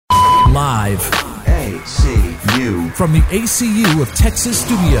Live ACU. from the ACU of Texas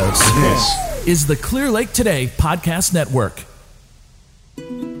Studios. This is the Clear Lake Today Podcast Network.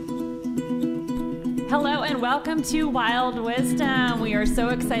 Hello and welcome to Wild Wisdom. We are so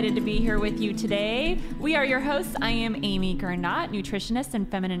excited to be here with you today. We are your hosts. I am Amy Gernot, nutritionist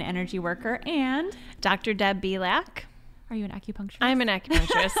and feminine energy worker, and Dr. Deb Belak. Are you an acupuncturist? I'm an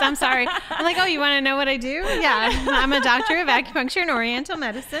acupuncturist. I'm sorry. I'm like, oh, you want to know what I do? Yeah, I'm a doctor of acupuncture and oriental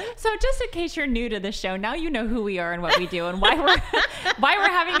medicine. So just in case you're new to the show, now you know who we are and what we do and why we're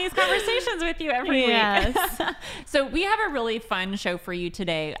having these conversations with you every week. So we have a really fun show for you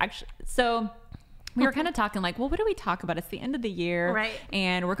today. Actually, we were kind of talking like, well, what do we talk about? It's the end of the year, right?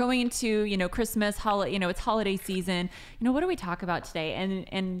 And we're going into, Christmas, holiday, it's holiday season. What do we talk about today?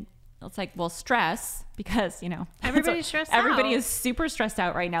 And it's like, well, stress, because, everybody's stressed out. Everybody is super stressed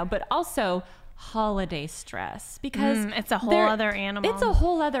out right now, but also holiday stress, because it's a whole other animal. It's a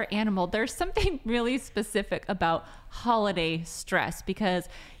whole other animal. There's something really specific about holiday stress, because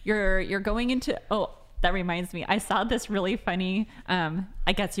you're going into, that reminds me, I saw this really funny,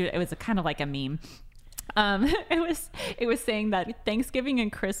 it was kind of like a meme. It was saying that Thanksgiving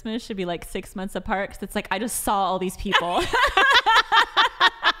and Christmas should be like 6 months apart, because it's like, I just saw all these people.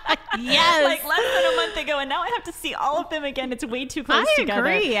 Yes. Like less than a month ago, and now I have to see all of them again. It's way too close together.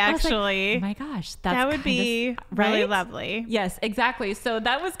 I agree, actually. Like, oh my gosh, that would be really lovely. Yes, exactly. So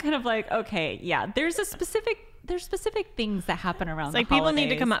that was kind of like, okay, yeah, there's specific things that happen around it's the like holidays. People need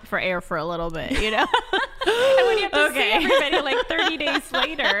to come up for air for a little bit, And when you have to see everybody like 30 days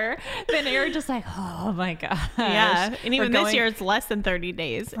later, then you're just like, oh my gosh. Yeah. And even this year, it's less than 30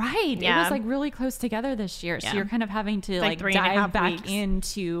 days. Right. Yeah. It was like really close together this year. Yeah. So you're kind of having to like dive back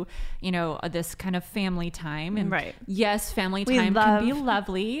into, this kind of family time. And right. Yes, family time can be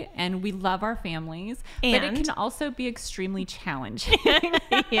lovely, and we love our families, but it can also be extremely challenging.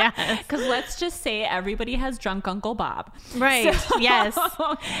 Yes. Because let's just say everybody has drunk Uncle Bob. Right. So yes.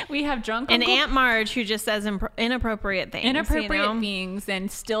 We have drunk and Uncle Aunt Marge, who just says inappropriate things. Things,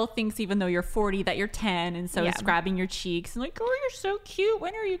 and still thinks, even though you're 40, that you're 10, and so is grabbing your cheeks and like, oh, you're so cute.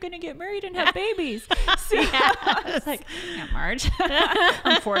 When are you going to get married and have babies? So it's like, Aunt Marge,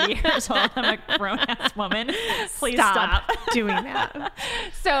 I'm 40 years old. I'm a grown-ass woman. Please stop doing that.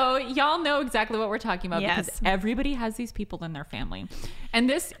 So y'all know exactly what we're talking about, yes. because everybody has these people in their family. And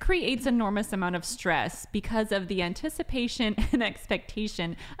this creates enormous amount of stress because of the anticipation and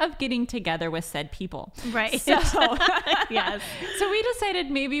expectation of getting together with said people. Right. So, yes. So we decided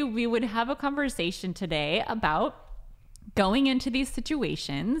maybe we would have a conversation today about going into these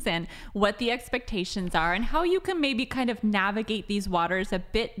situations and what the expectations are, and how you can maybe kind of navigate these waters a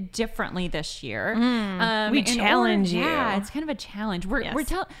bit differently this year. We challenge you. Yeah, it's kind of a challenge.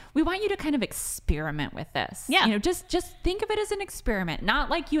 We want you to kind of experiment with this. Yeah. Just think of it as an experiment, not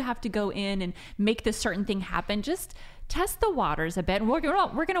like you have to go in and make this certain thing happen. Just test the waters a bit. And we're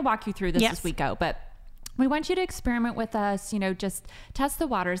going to walk you through this as we go, but we want you to experiment with us, just test the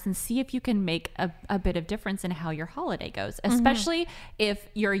waters and see if you can make a bit of difference in how your holiday goes, especially if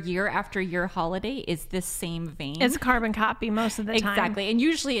your year after year holiday is this same vein. It's carbon copy most of the time. Exactly. And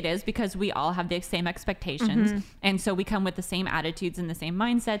usually it is, because we all have the same expectations. And so we come with the same attitudes and the same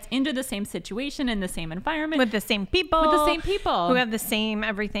mindsets into the same situation in the same environment. With the same people. Who have the same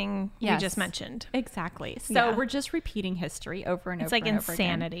everything you just mentioned. Exactly. So we're just repeating history over and over and over again. It's like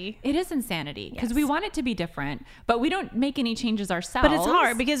insanity. It is insanity, because we want it to be different, but we don't make any changes ourselves. But it's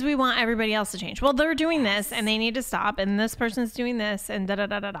hard because we want everybody else to change. Well, they're doing this and they need to stop, and this person's doing this, and da da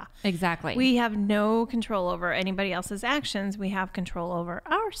da da da. Exactly. We have no control over anybody else's actions. We have control over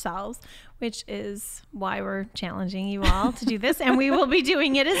ourselves, which is why we're challenging you all to do this, and we will be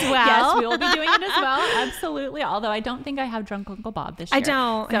doing it as well. Yes, we will be doing it as well. Absolutely. Although I don't think I have drunk Uncle Bob this year. I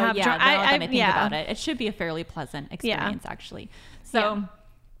don't. So have now that I think yeah. about it, it should be a fairly pleasant experience, actually.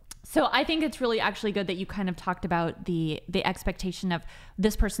 So I think it's really actually good that you kind of talked about the expectation of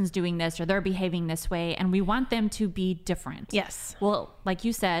this person's doing this or they're behaving this way, and we want them to be different. Yes. Well, like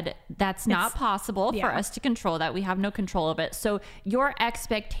you said, that's not possible for us to control that. We have no control of it. So your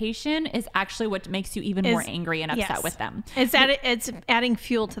expectation is actually what makes you even more angry and upset with them. It's adding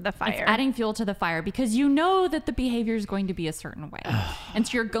fuel to the fire. It's adding fuel to the fire, because you know that the behavior is going to be a certain way. And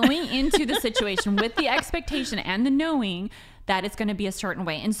so you're going into the situation with the expectation and the knowing that it's going to be a certain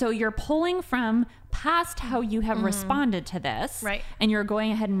way. And so you're pulling from past how you have responded to this. Right. And you're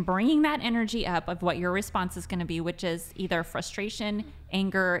going ahead and bringing that energy up of what your response is going to be, which is either frustration,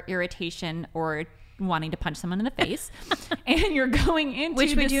 anger, irritation, or wanting to punch someone in the face. And you're going into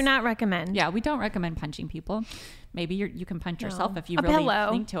which we do not recommend. Yeah, we don't recommend punching people. maybe you can punch yourself if you A really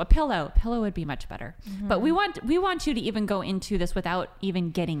pillow. think to. A pillow would be much better. But we want you to even go into this without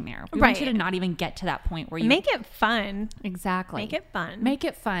even getting there. We want you to not even get to that point where you Make it fun. Exactly. Make it fun. Make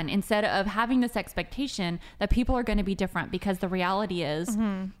it fun instead of having this expectation that people are going to be different, because the reality is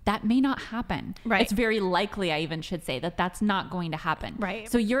that may not happen. Right. It's very likely, I even should say, that that's not going to happen. Right.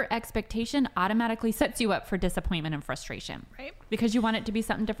 So your expectation automatically sets you up for disappointment and frustration. Right. Because you want it to be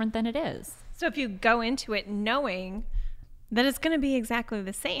something different than it is. So if you go into it knowing that it's going to be exactly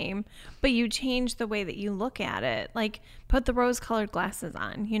the same, but you change the way that you look at it, like put the rose-colored glasses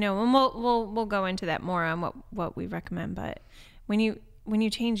on, you know, and we'll go into that more on what we recommend. But when you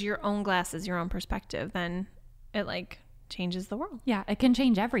change your own glasses, your own perspective, then it like changes the world. Yeah, it can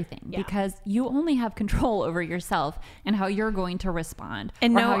change everything because you only have control over yourself and how you're going to respond.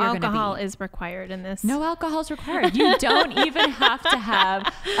 And or no how you're alcohol gonna be. is required in this. No alcohol is required. You don't even have to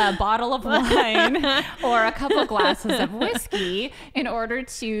have a bottle of wine or a couple glasses of whiskey in order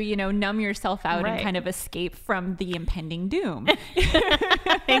to, you know, numb yourself out and kind of escape from the impending doom.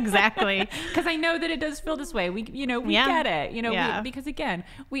 Exactly. Because I know that it does feel this way. We get it. You know, because again,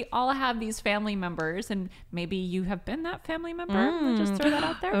 we all have these family members, and maybe you have been that family member. We'll just throw that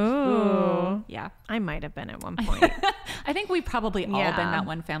out there. Ooh. Yeah. I might have been at one point. I think we've probably all been that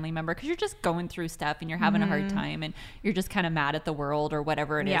one family member, because you're just going through stuff and you're having a hard time and you're just kind of mad at the world or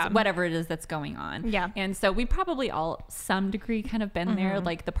whatever it is that's going on. Yeah. And so we probably all, some degree, kind of been there,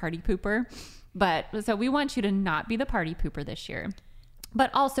 like the party pooper. But so we want you to not be the party pooper this year, but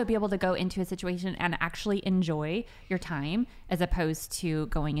also be able to go into a situation and actually enjoy your time, as opposed to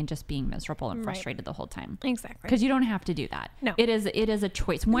going and just being miserable and frustrated the whole time. Exactly. Because you don't have to do that. No. It is a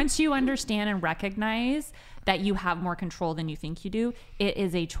choice. Once you understand and recognize that you have more control than you think you do, it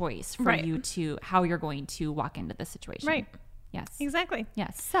is a choice for you to how you're going to walk into the situation. Right. Yes. Exactly.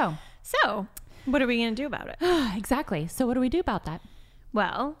 Yes. So what are we going to do about it? exactly. So what do we do about that?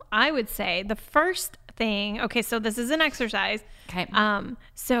 Well, I would say the first thing, okay, so this is an exercise. Okay.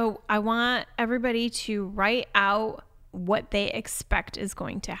 So I want everybody to write out what they expect is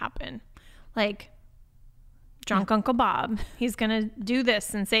going to happen. Like drunk Uncle Bob, he's going to do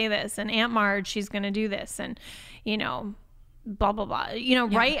this and say this, and Aunt Marge, she's going to do this, and, you know, blah, blah, blah. You know,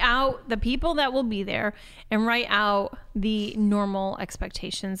 write out the people that will be there and write out the normal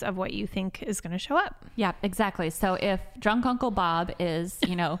expectations of what you think is going to show up. Yeah, exactly. So if drunk Uncle Bob is,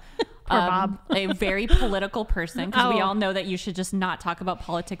 you know, Bob. a very political person, because we all know that you should just not talk about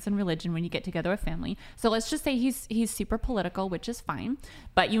politics and religion when you get together with family. So let's just say he's super political, which is fine,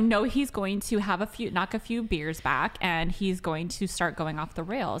 but you know he's going to have knock a few beers back, and he's going to start going off the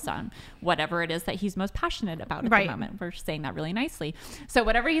rails on whatever it is that he's most passionate about at the moment. We're saying that really nicely. So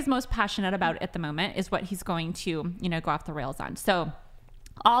whatever he's most passionate about at the moment is what he's going to, you know, go off the rails on. So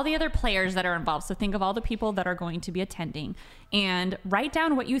all the other players that are involved. So think of all the people that are going to be attending, and write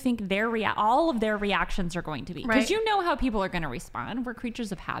down what you think all of their reactions are going to be. Because you know how people are going to respond. We're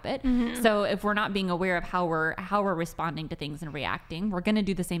creatures of habit. So if we're not being aware of how we're responding to things and reacting, we're going to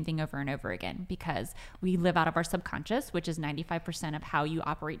do the same thing over and over again, because we live out of our subconscious, which is 95% of how you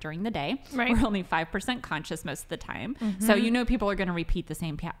operate during the day. We're only 5% conscious most of the time. So you know people are going to repeat the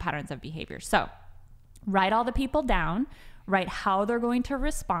same patterns of behavior. So write all the people down. Write how they're going to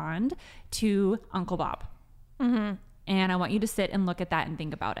respond to Uncle Bob. And I want you to sit and look at that and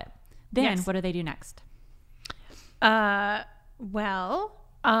think about it. Then what do they do next? Well,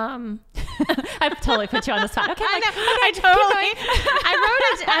 I've totally put you on the spot. Okay, I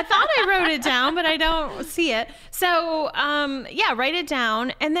thought I wrote it down, but I don't see it. So, write it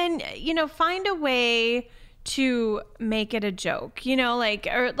down, and then, you know, find a way to make it a joke, you know,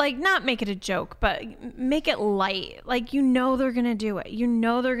 or not make it a joke, but make it light. Like, you know, they're going to do it. You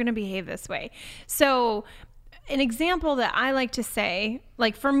know, they're going to behave this way. So an example that I like to say,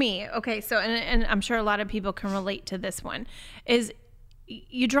 like for me, okay, so, and I'm sure a lot of people can relate to this one, is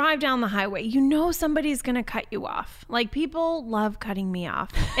you drive down the highway, you know somebody's going to cut you off. Like, people love cutting me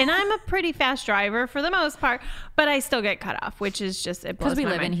off. And I'm a pretty fast driver for the most part, but I still get cut off, which is just, it blows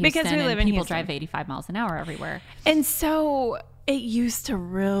my mind. Because we live in Houston. People drive 85 miles an hour everywhere. And so it used to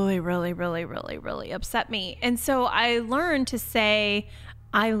really, really, really, really, really upset me. And so I learned to say,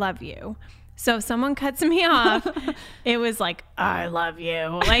 I love you. So if someone cuts me off, it was like, I love you.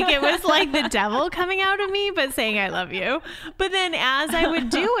 Like, it was like the devil coming out of me, but saying I love you. But then as I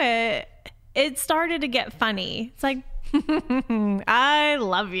would do it, it started to get funny. It's like, I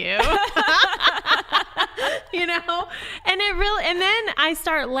love you. You know, and then I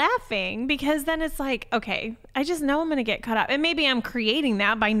start laughing because then it's like, okay, I just know I'm going to get cut off. And maybe I'm creating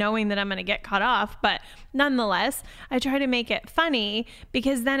that by knowing that I'm going to get cut off. But nonetheless, I try to make it funny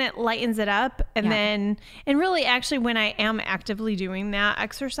because then it lightens it up. And really actually when I am actively doing that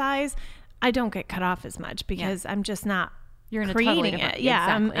exercise, I don't get cut off as much because I'm just not You're in a creating totally different, it.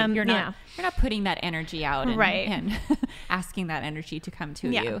 Yeah. exactly. You're not putting that energy out and, Right. and asking that energy to come to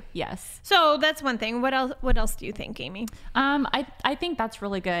you. Yes. So that's one thing. What else do you think, Amy? I think that's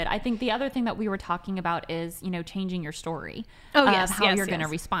really good. I think the other thing that we were talking about is, changing your story Oh, of yes, how yes, you're going to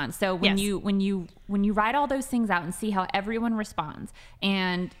yes. respond. So when Yes. you write all those things out and see how everyone responds,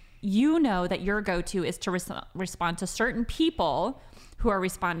 and you know that your go-to is to respond to certain people who are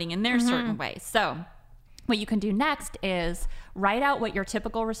responding in their certain way. So what you can do next is write out what your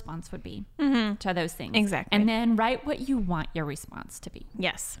typical response would be to those things. Exactly. And then write what you want your response to be.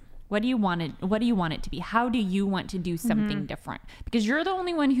 Yes. What do you want it to be? How do you want to do something different? Because you're the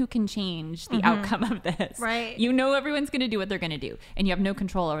only one who can change the outcome of this. Right. You know everyone's going to do what they're going to do, and you have no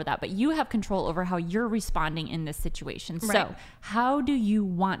control over that, but you have control over how you're responding in this situation. Right. So how do you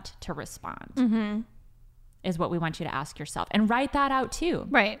want to respond? Is what we want you to ask yourself, and write that out too.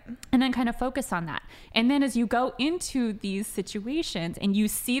 Right. And then kind of focus on that. And then as you go into these situations and you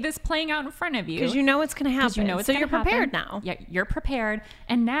see this playing out in front of you, Because you know what's going to happen. you know it's so gonna you're prepared happen. now. Yeah, you're prepared.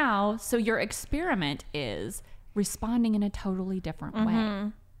 And now, so your experiment is responding in a totally different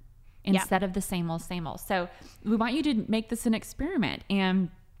way instead of the same old, same old. So we want you to make this an experiment and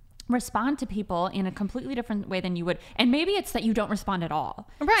respond to people in a completely different way than you would. And maybe it's that you don't respond at all.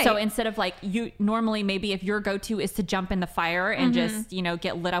 Right. So instead of like you normally, maybe if your go-to is to jump in the fire and just,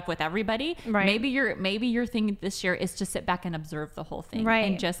 get lit up with everybody, Right. maybe your thing this year is to sit back and observe the whole thing Right.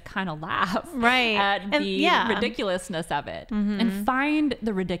 and just kind of laugh Right. at And- the yeah. ridiculousness of it and find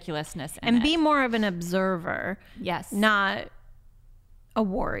the ridiculousness in And it. be more of an observer, Yes. not a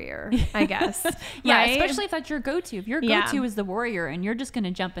warrior, I guess. Yeah, Right? especially if that's your go-to. If your Yeah. go-to is the warrior and you're just going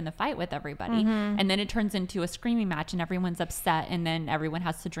to jump in the fight with everybody, and then it turns into a screaming match and everyone's upset, and then everyone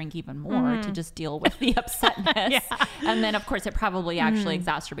has to drink even more to just deal with the upsetness. And then, of course, it probably actually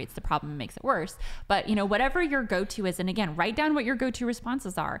exacerbates the problem and makes it worse. But, whatever your go-to is, and again, write down what your go-to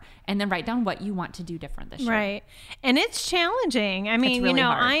responses are, and then write down what you want to do different this year. Right. And it's challenging. I mean, really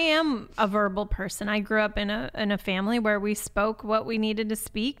hard. I am a verbal person. I grew up in a family where we spoke what we needed to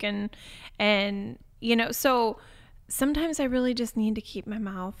speak and so sometimes I really just need to keep my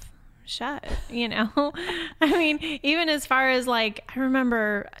mouth shut, I mean, even as far as like, I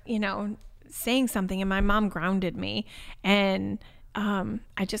remember, saying something and my mom grounded me and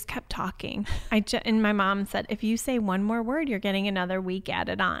I just kept talking. And my mom said, if you say one more word, you're getting another week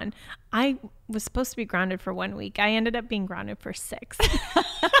added on. I was supposed to be grounded for 1 week. I ended up being grounded for 6.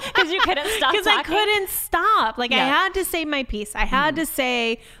 Because you couldn't stop Because I couldn't stop. Like I had to say my piece. I had to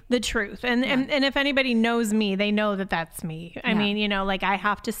say the truth. And if anybody knows me, they know that that's me. I mean, like I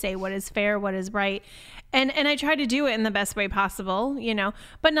have to say what is fair, what is right. And I try to do it in the best way possible,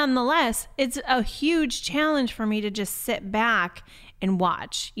 but nonetheless, it's a huge challenge for me to just sit back and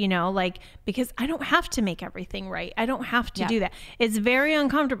watch, because I don't have to make everything right. I don't have to do that. It's very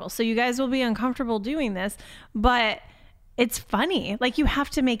uncomfortable. So you guys will be uncomfortable doing this, but it's funny. Like you have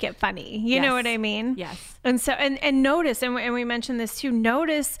to make it funny. You know what I mean? Yes. And so, and notice, and we mentioned this too,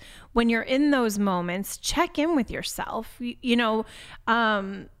 notice when you're in those moments, check in with yourself,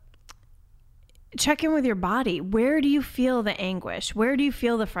 check in with your body. Where do you feel the anguish? Where do you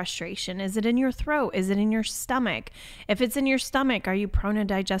feel the frustration? Is it in your throat? Is it in your stomach? If it's in your stomach, are you prone to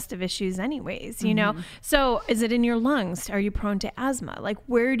digestive issues anyways? So is it in your lungs? Are you prone to asthma? Like,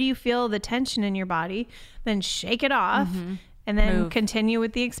 where do you feel the tension in your body? Then shake it off and then continue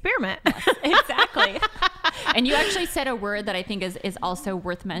with the experiment. Exactly. And you actually said a word that I think is also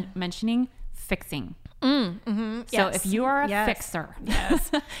worth mentioning: fixing. So Yes. if you are a Yes. fixer, Yes.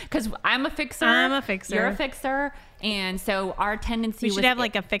 because I'm a fixer, I'm a fixer. you're a fixer, and so our tendency We should have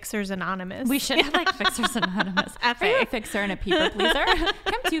like a Fixers Anonymous. we should have like Fixers Anonymous. Are you a fixer and a people pleaser?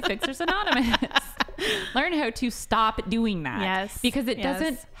 Come to Fixers Anonymous. Learn how to stop doing that. Yes. Because it Yes.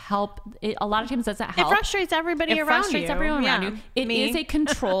 doesn't help. It a lot of times doesn't help. It frustrates everybody around you. Everyone around Yeah. you. It Me. is a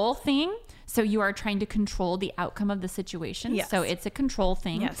control thing. So you are trying to control the outcome of the situation. Yes. So it's a control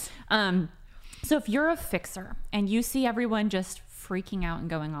thing. Yes. So if you're a fixer and you see everyone just freaking out and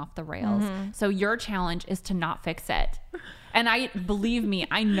going off the rails. So your challenge is to not fix it. And believe me,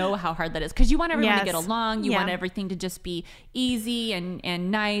 I know how hard that is, because you want everyone to get along. You want everything to just be easy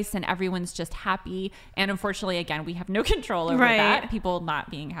and nice, and everyone's just happy. And unfortunately, again, we have no control over that. People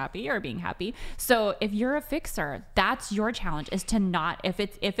not being happy or being happy. So if you're a fixer, that's your challenge, is to not, if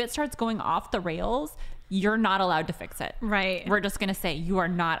it starts going off the rails, you're not allowed to fix it. Right. We're just going to say you are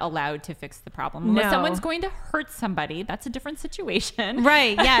not allowed to fix the problem. Unless someone's going to hurt somebody, that's a different situation.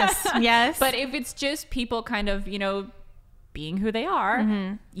 Right. Yes. Yes. But if it's just people kind of, being who they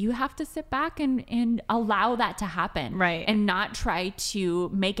are, you have to sit back and allow that to happen. Right. And not try to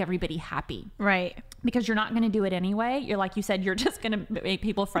make everybody happy. Right. Because you're not going to do it anyway. You're, like you said, you're just going to make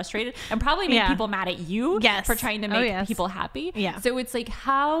people frustrated and probably make people mad at you for trying to make people happy. Yeah. So it's like,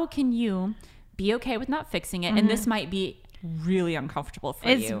 how can you be okay with not fixing it? And this might be really uncomfortable for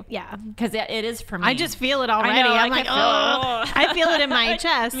you. Yeah. Because it is for me. I just feel it already. I'm like, I feel it in my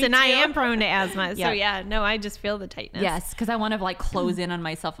chest, and I am prone to asthma. So I just feel the tightness. Yes, because I want to close in on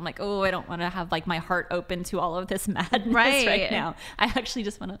myself. I'm like, I don't want to have my heart open to all of this madness right now. I actually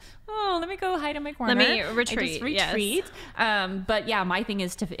just want to, let me go hide in my corner. Let me retreat. Yes. But yeah, my thing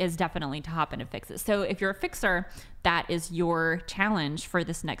is definitely to hop in and fix it. So if you're a fixer, that is your challenge for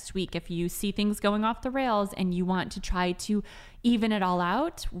this next week. If you see things going off the rails and you want to try to even it all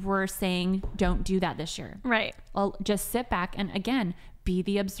out, we're saying don't do that this year. Right. Well, just sit back and, again, be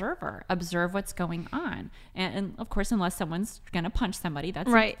the observer. Observe what's going on. And of course, unless someone's going to punch somebody,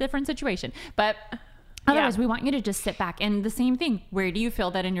 that's a different situation. But otherwise, we want you to just sit back. And the same thing, where do you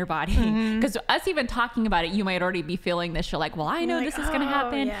feel that in your body? Because us even talking about it, you might already be feeling this. You're like, well, I know this is going to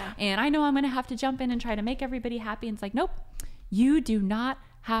happen. And I know I'm going to have to jump in and try to make everybody happy. And it's like, nope, you do not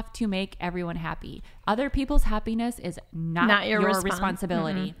have to make everyone happy. Other people's happiness is not your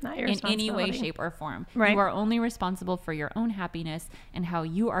responsibility Not your in any way, shape, or form. Right. You are only responsible for your own happiness and how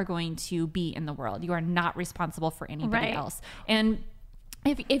you are going to be in the world. You are not responsible for anybody else. And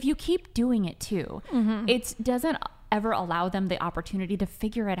if you keep doing it too, it doesn't ever allow them the opportunity to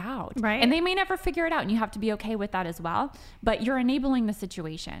figure it out. Right. And they may never figure it out, and you have to be okay with that as well. But you're enabling the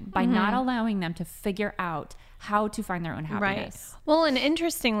situation by not allowing them to figure out how to find their own happiness. Right. Well, and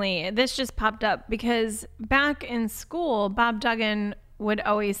interestingly, this just popped up because back in school, Bob Duggan would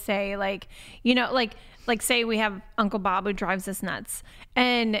always say, like say we have Uncle Bob who drives us nuts,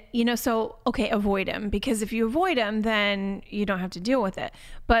 and so avoid him, because if you avoid him, then you don't have to deal with it.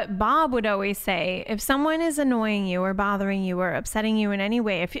 But Bob would always say, if someone is annoying you or bothering you or upsetting you in any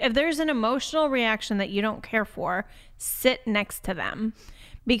way, if there's an emotional reaction that you don't care for, sit next to them.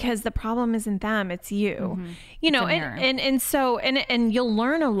 Because the problem isn't them, it's you. And you'll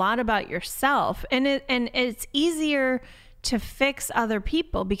learn a lot about yourself, and it's easier to fix other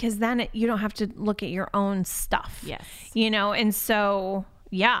people, because then you don't have to look at your own stuff. Yes. And so,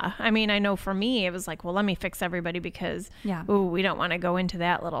 I mean, I know for me, it was like, well, let me fix everybody, because, we don't want to go into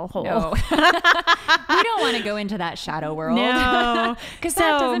that little hole. No. We don't want to go into that shadow world. No. Because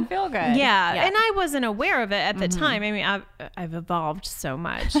that doesn't feel good. Yeah. And I wasn't aware of it at the time. I mean, I've evolved so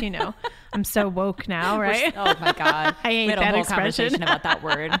much, I'm so woke now, right? Oh my God. I hate we had that a whole expression. conversation about that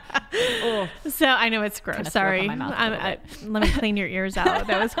word. So I know it's gross. Sorry. Let me clean your ears out.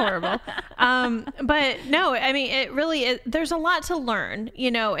 That was horrible. But no, I mean, it really, there's a lot to learn,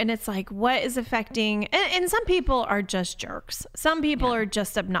 and it's like, what is affecting, and some people are just jerks. Some people are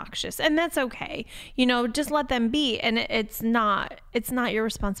just obnoxious, and that's okay. Just let them be. And it's not your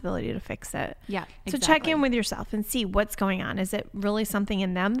responsibility to fix it. Yeah. So check in with yourself and see what's going on. Is it really something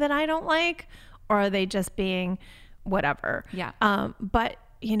in them that I don't like? Or are they just being whatever? Yeah. But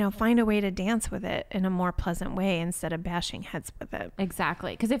find a way to dance with it in a more pleasant way instead of bashing heads with it.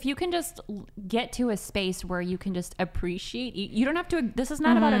 Exactly. Because if you can just get to a space where you can just appreciate, you don't have to, this is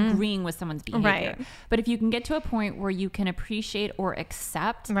not about agreeing with someone's behavior. Right. But if you can get to a point where you can appreciate or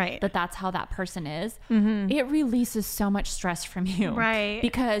accept that that's how that person is, it releases so much stress from you. Right.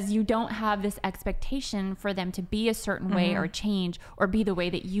 Because you don't have this expectation for them to be a certain way or change or be the way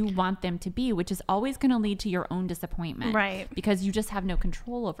that you want them to be, which is always going to lead to your own disappointment. Right. Because you just have no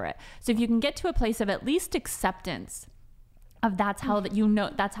control over it. So if you can get to a place of at least acceptance of that's how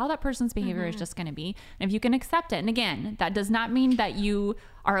that person's behavior is just going to be, and if you can accept it, and again, that does not mean that you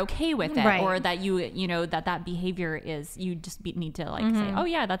are okay with it, Right. or that you know that behavior is, you just need to like say, oh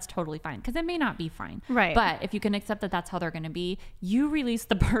yeah, that's totally fine, because it may not be fine. Right. But if you can accept that that's how they're going to be, you release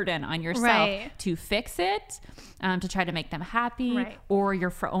the burden on yourself Right. to fix it, to try to make them happy, Right. or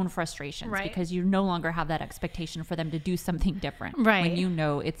your own frustrations, Right. because you no longer have that expectation for them to do something different, Right. when you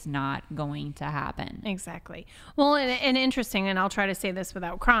know it's not going to happen. Exactly. Well, and interesting, and I'll try to say this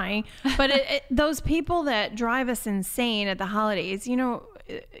without crying, but those people that drive us insane at the holidays, you know,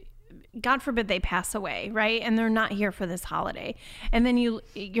 God forbid they pass away, right? And they're not here for this holiday. And then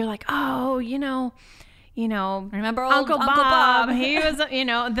you're like, oh, you know, Remember old Uncle Uncle Bob? Bob? He was,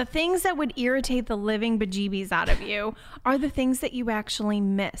 the things that would irritate the living bejeebies out of you are the things that you actually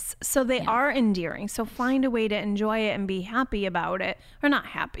miss. So they are endearing. So find a way to enjoy it and be happy about it. Or not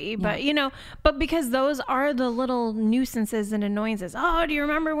happy, but but because those are the little nuisances and annoyances. Oh, do you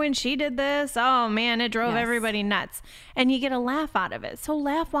remember when she did this? Oh man, it drove Yes. everybody nuts. And you get a laugh out of it. So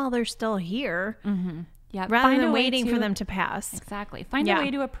laugh while they're still here, Yeah, rather find a than way waiting to- for them to pass. Exactly. Find Yeah. a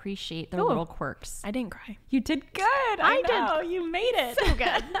way to appreciate their Ooh. little quirks. I didn't cry. You did good. I know. did. You made it. So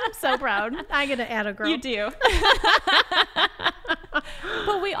good. I'm so proud. I get to add a girl. You do.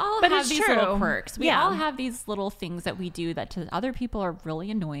 But we all But have it's these little true. quirks. We Yeah. all have these little things that we do that to other people are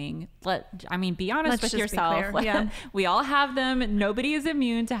really annoying. Be honest Let's with just be yourself. clear. Yeah. We all have them. Nobody is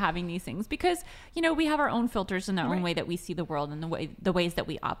immune to having these things because, we have our own filters and our own way that we see the world and the ways that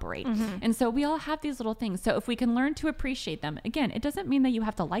we operate. Mm-hmm. And so we all have these little things. So if we can learn to appreciate them, again, it doesn't mean that you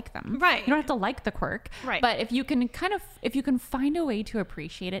have to like them. Right. You don't have to like the quirk. Right. But if you can find a way to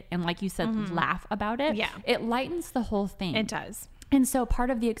appreciate it and, like you said, laugh about it, Yeah. it lightens the whole thing. It does. And so part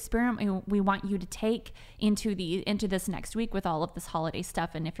of the experiment we want you to take into this next week with all of this holiday stuff,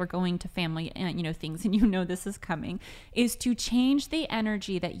 and if you're going to family things and this is coming, is to change the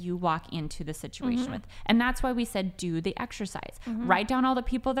energy that you walk into the situation with. And that's why we said do the exercise. Write down all the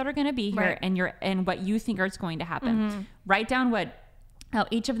people that are going to be here Right. and what you think is going to happen. Write down how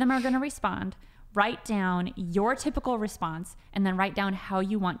each of them are going to respond. Write down your typical response and then write down how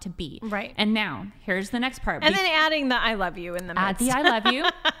you want to be. Right. And now here's the next part. And then adding the I love you in the Add midst. the I love you.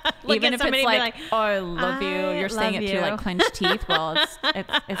 Look Even at if somebody it's and be like, like, oh, I love you. I You're saying love it through you. like clenched teeth. Well,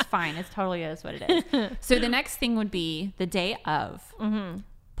 it's fine. It totally is what it is. So the next thing would be the day of.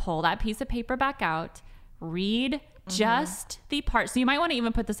 Pull that piece of paper back out. Read just the part. So you might want to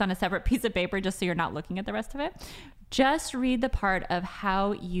even put this on a separate piece of paper just so you're not looking at the rest of it. Just read the part of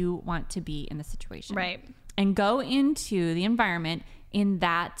how you want to be in the situation. Right. And go into the environment in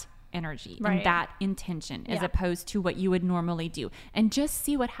that energy, in Right. that intention, as Yeah. opposed to what you would normally do. And just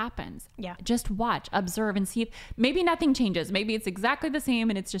see what happens. Yeah. Just watch, observe, and see if maybe nothing changes. Maybe it's exactly the same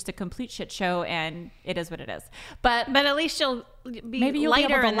and it's just a complete shit show and it is what it is. But at least you'll be maybe you'll be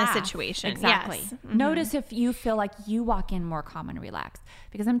lighter able to in the laugh. situation. Exactly. Yes. Notice if you feel like you walk in more calm and relaxed.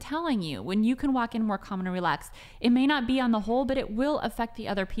 Because I'm telling you, when you can walk in more calm and relaxed, it may not be on the whole, but it will affect the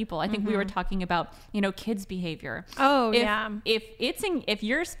other people. I think we were talking about, kids' behavior. Oh, if, yeah. If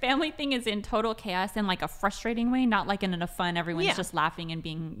your family thing is in total chaos in like a frustrating way, not like in a fun, everyone's Yeah. just laughing and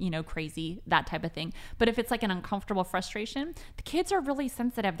being, crazy, that type of thing. But if it's like an uncomfortable frustration, the kids are really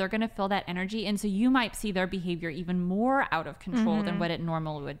sensitive. They're going to feel that energy. And so you might see their behavior even more out of control than what it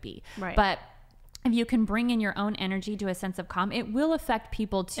normally would be. Right. But if you can bring in your own energy to a sense of calm, it will affect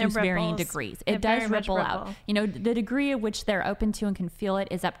people to It varying ripples. degrees. It It does very much ripple out. ripple. The degree of which they're open to and can feel it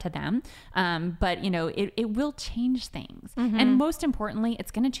is up to them. But it will change things. And most importantly, it's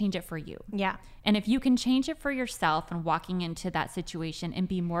going to change it for you. Yeah. And if you can change it for yourself and walking into that situation and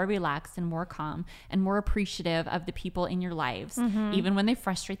be more relaxed and more calm and more appreciative of the people in your lives, even when they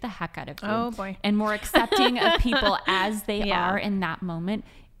frustrate the heck out of you, Oh, boy. and more accepting of people as they Yeah. are in that moment,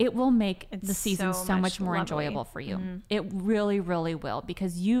 it will make the It's season so so much much more lovely. enjoyable for you. It really, really will,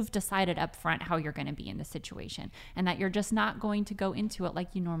 because you've decided up front how you're going to be in the situation and that you're just not going to go into it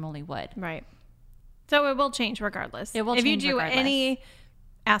like you normally would. Right. So it will change regardless. It will if change you do regardless. any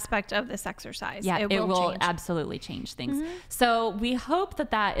aspect of this exercise. Yeah, it will change. absolutely change things. So we hope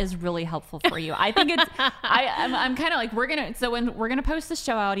that is really helpful for you. I think it's, I'm kind of like, we're going to post the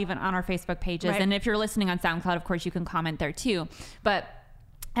show out even on our Facebook pages. Right. And if you're listening on SoundCloud, of course you can comment there too. But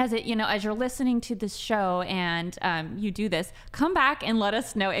as you're listening to this show and you do this, come back and let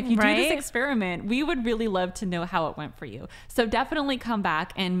us know. If you do this Right. experiment, we would really love to know how it went for you. So definitely come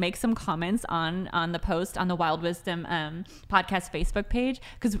back and make some comments on the post on the Wild Wisdom podcast Facebook page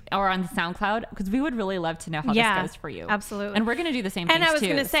or on the SoundCloud, because we would really love to know how Yeah, this goes for you. absolutely. And we're going to do the same And things I was too.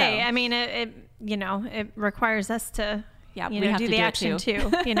 going to say, so. I mean, it requires us to, Yeah, we have do to the do it action too.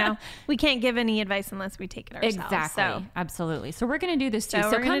 too. We can't give any advice unless we take it ourselves. Exactly. So Absolutely. So we're going to do this too. So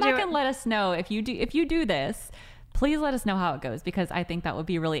So we're come gonna do back it. and let us know if you do this. please let us know how it goes, because I think that would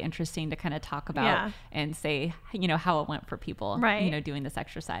be really interesting to kind of talk about and say, how it went for people, right, doing this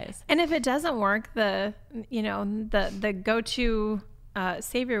exercise. And if it doesn't work, the go-to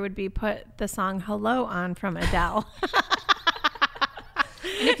savior would be put the song Hello on from Adele.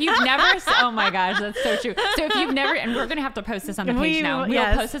 And if you've never, oh my gosh, that's so true. So if you've never, and we're going to have to post this on the page now.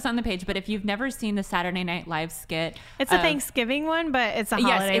 We'll post this on the page, but if you've never seen the Saturday Night Live skit. It's a Thanksgiving one, but it's a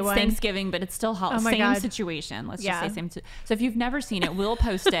holiday one. Yes, it's Thanksgiving, but it's still same situation. Let's just say same. So if you've never seen it, we'll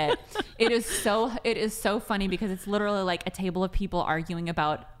post it. It is so funny because it's literally like a table of people arguing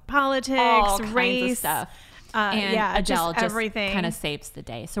about politics, all race, kinds of stuff. And Adele just kind of saves the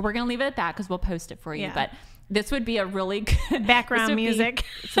day. So we're going to leave it at that because we'll post it for you. But this would be a really good background music.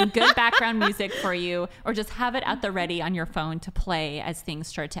 Some good background music for you, or just have it at the ready on your phone to play as things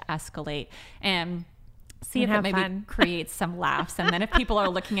start to escalate, and see if it maybe creates some laughs. And then if people are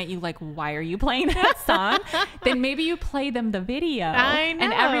looking at you like, why are you playing that song? Then maybe you play them the video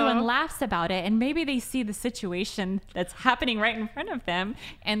and everyone laughs about it. And maybe they see the situation that's happening right in front of them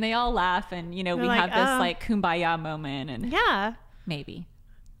and they all laugh. And, we have this like kumbaya moment, and maybe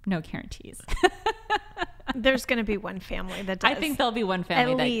no guarantees. There's going to be one family that does. I think there'll be one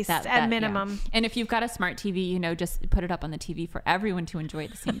family at least, at minimum. Yeah. And if you've got a smart TV, just put it up on the TV for everyone to enjoy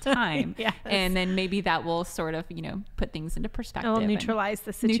at the same time. Yes. And then maybe that will sort of, put things into perspective. It will neutralize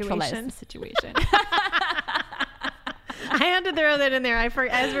the situation. I had to throw that in there.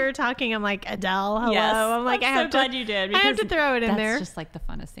 As we were talking, I'm like, Adele, hello. Yes. I'm like, I'm so glad you did. I have to throw it in there. That's just like the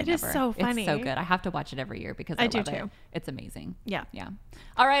funnest thing ever. It is so funny. It's so good. I have to watch it every year because I love do too. It. It's amazing. Yeah. Yeah.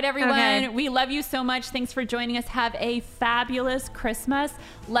 All right, everyone. Okay. We love you so much. Thanks for joining us. Have a fabulous Christmas.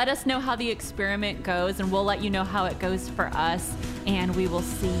 Let us know how the experiment goes, and we'll let you know how it goes for us. And we will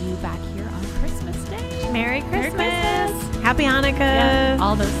see you back here on Christmas Day. Merry Christmas. Happy Hanukkah. Yeah,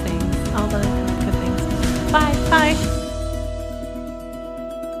 all those things. All the good things. Bye. Bye.